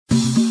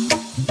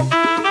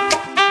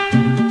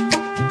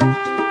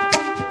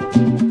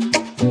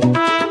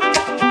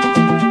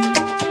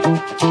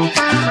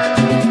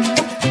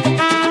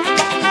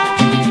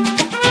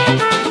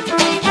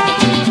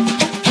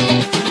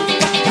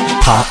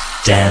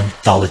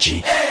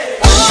anthology.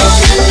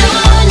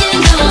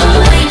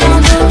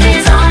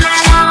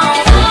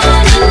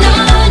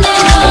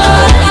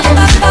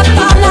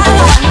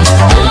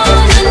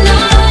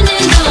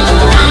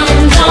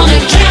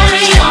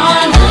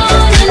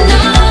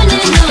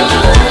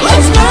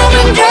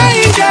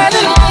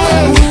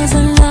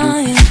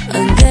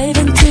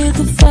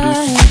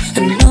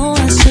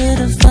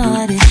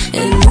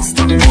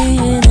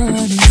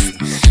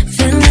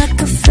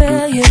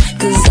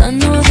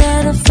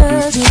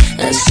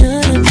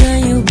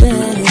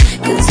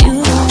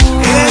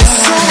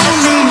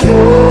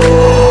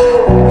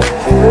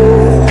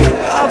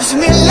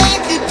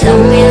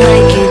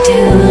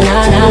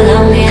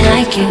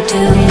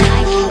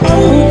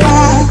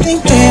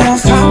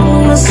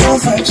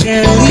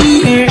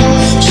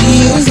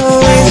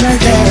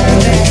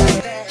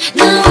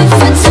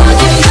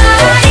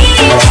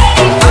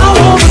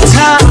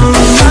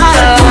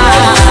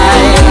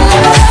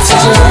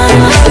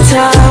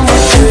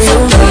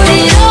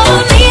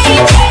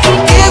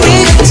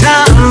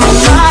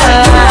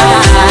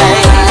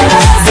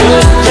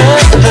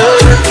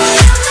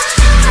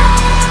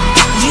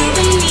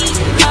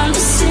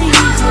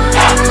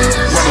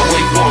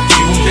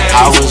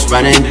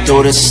 Running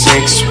through the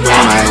six with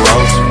my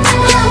woes.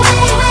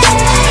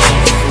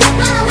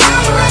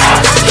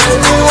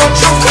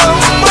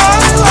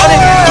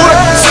 Running through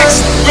the six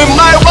with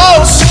my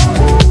woes.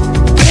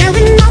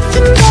 Hearing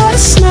nothing but a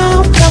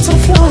smile down to the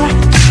floor,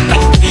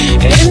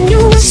 and you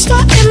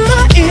whisper in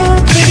my ear,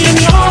 being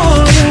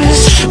yours.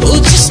 Oh,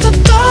 just the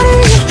thought of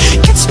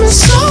you gets me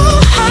so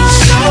high,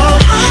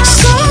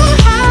 so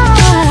high.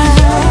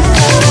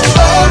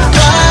 Oh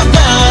my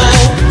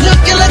mind,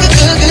 looking like a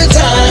good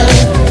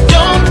time.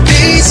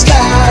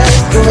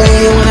 The way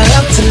you wanna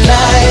love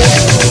tonight.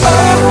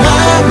 Oh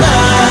my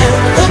mind,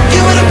 hook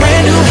you with a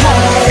brand new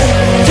high.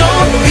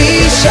 Don't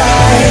be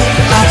shy,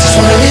 I just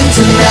wanna live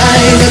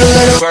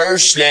tonight.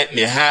 First let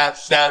me have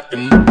that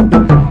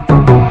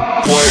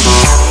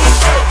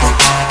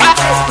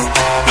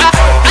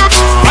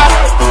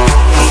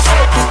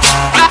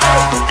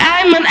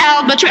I'm an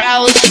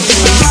albatross.